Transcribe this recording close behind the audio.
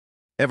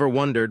Ever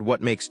wondered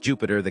what makes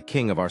Jupiter the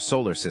king of our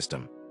solar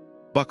system?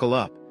 Buckle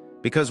up,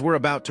 because we're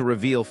about to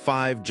reveal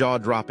 5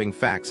 jaw-dropping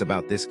facts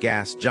about this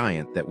gas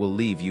giant that will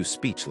leave you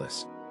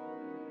speechless.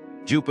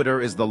 Jupiter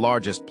is the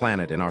largest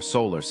planet in our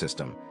solar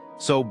system,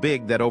 so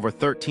big that over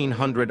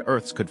 1,300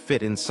 Earths could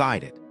fit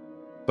inside it.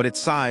 But its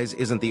size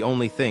isn't the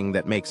only thing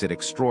that makes it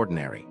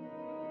extraordinary.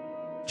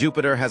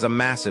 Jupiter has a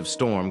massive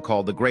storm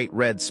called the Great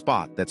Red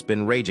Spot that's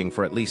been raging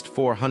for at least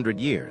 400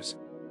 years.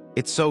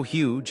 It's so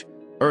huge,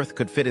 Earth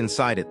could fit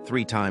inside it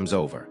 3 times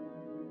over.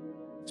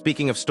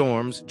 Speaking of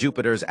storms,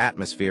 Jupiter's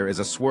atmosphere is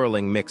a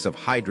swirling mix of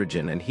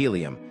hydrogen and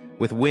helium,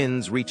 with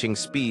winds reaching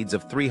speeds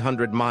of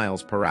 300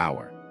 miles per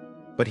hour.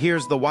 But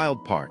here's the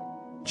wild part.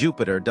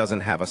 Jupiter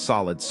doesn't have a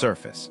solid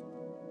surface.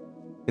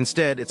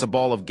 Instead, it's a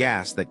ball of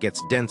gas that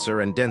gets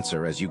denser and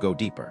denser as you go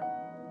deeper.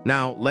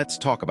 Now, let's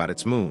talk about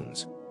its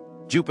moons.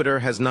 Jupiter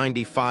has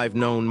 95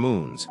 known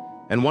moons,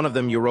 and one of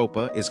them,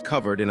 Europa, is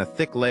covered in a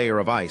thick layer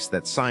of ice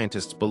that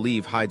scientists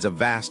believe hides a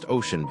vast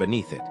ocean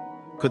beneath it.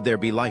 Could there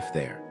be life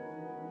there?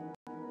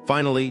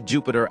 Finally,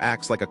 Jupiter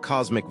acts like a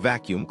cosmic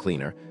vacuum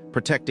cleaner,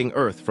 protecting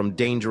Earth from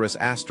dangerous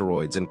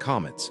asteroids and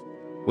comets.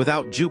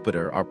 Without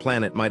Jupiter, our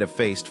planet might have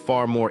faced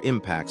far more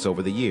impacts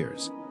over the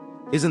years.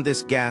 Isn't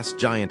this gas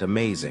giant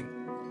amazing?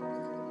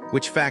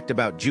 Which fact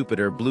about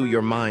Jupiter blew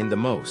your mind the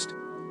most?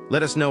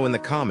 Let us know in the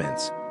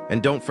comments,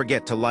 and don't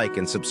forget to like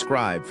and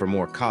subscribe for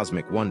more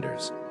cosmic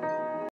wonders.